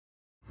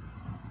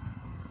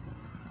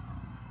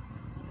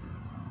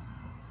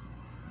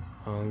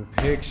Hung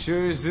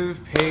pictures of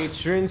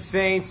patron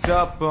saints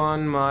up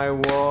on my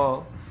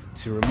wall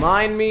to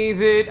remind me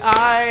that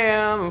I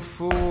am a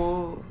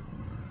fool.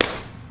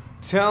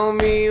 Tell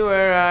me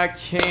where I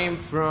came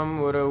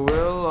from, what I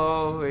will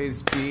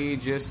always be,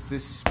 just a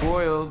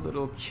spoiled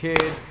little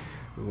kid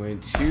who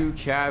went to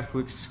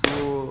Catholic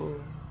school.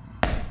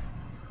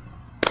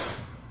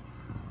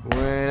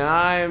 When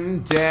I'm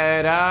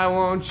dead, I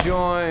won't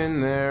join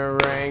their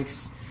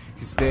ranks,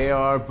 'cause they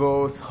are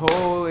both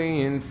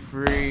holy and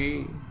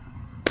free.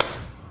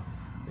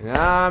 And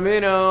I'm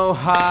in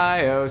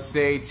Ohio,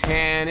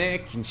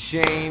 satanic and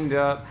chained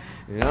up,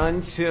 and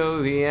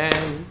until the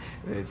end,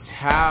 that's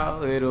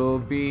how it'll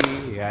be.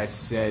 I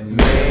said,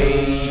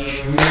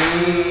 make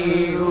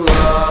me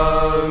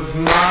love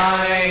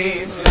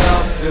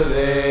myself so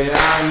that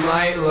I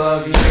might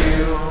love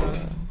you.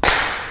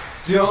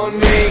 Don't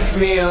make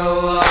me a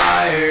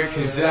liar,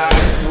 'cause I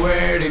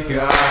swear to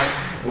God,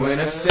 when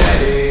I said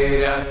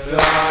it, I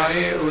thought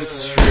it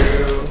was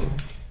true.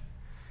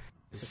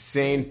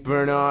 Saint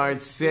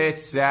Bernard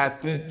sits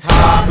at the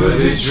top of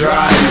the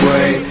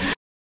driveway.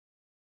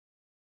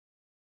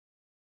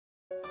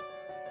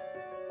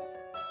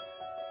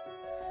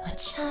 A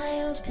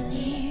child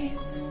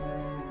believes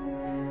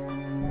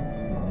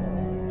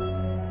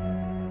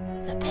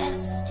the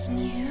best in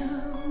you,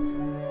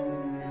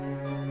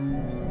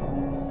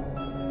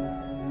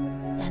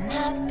 and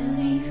that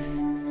belief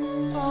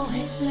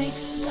always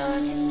makes the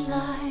darkest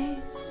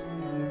lies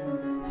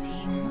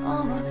seem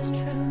almost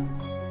true.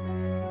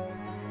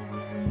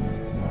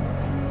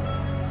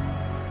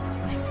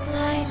 With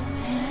sleight of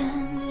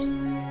hand,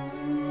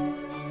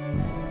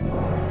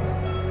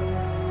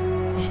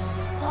 this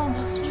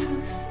almost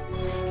truth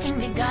can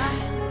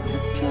beguile the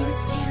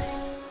purest youth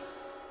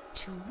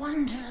to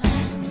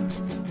wonderland.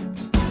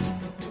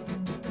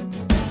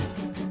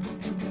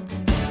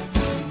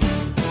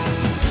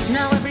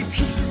 Now every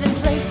piece is in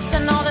place,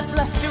 and all that's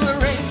left to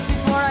erase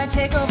before I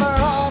take over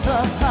all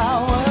the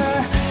power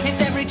is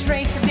every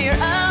trace of dear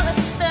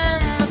Alice,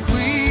 then the Queen.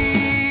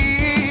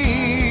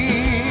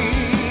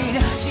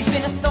 She's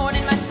been a thorn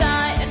in my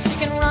side, and she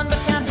can run but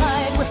can't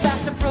hide. We're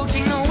fast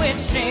approaching the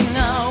witching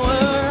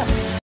hour.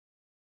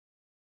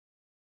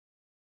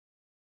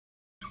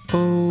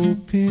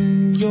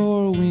 Open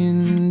your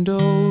window,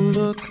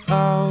 look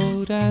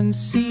out and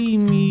see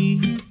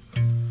me.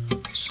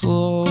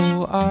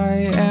 Slow, I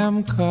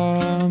am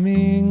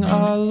coming,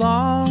 a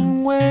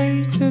long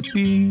way to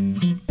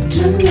be.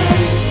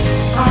 Tonight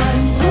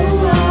I'm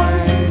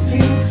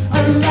arriving,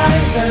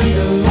 alive and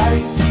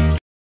alight.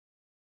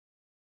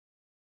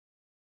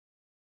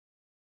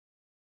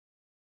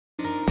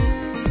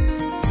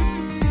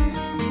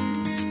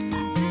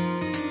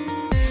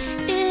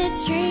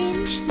 It's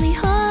strangely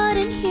hot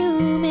and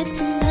humid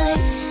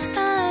tonight.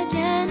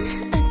 Again,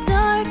 a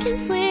dark and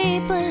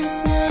sleepless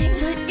night.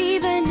 But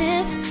even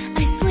if I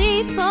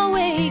sleep, I'll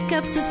wake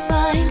up to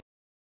find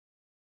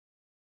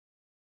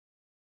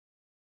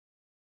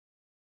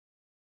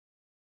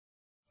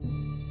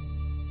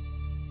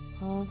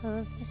all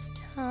of this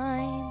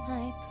time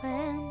I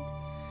planned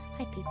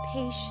I'd be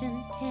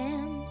patient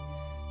and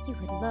you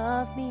would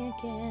love me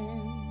again.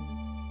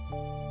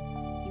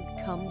 You'd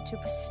come to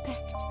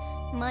respect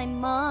my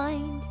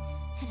mind,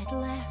 and at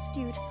last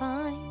you'd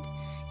find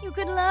you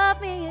could love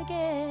me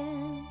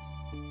again.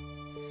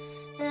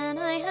 And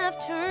I have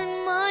turned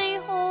my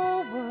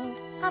whole world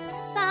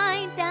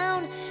upside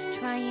down,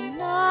 trying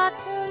not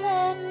to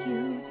let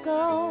you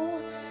go,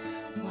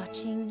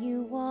 watching you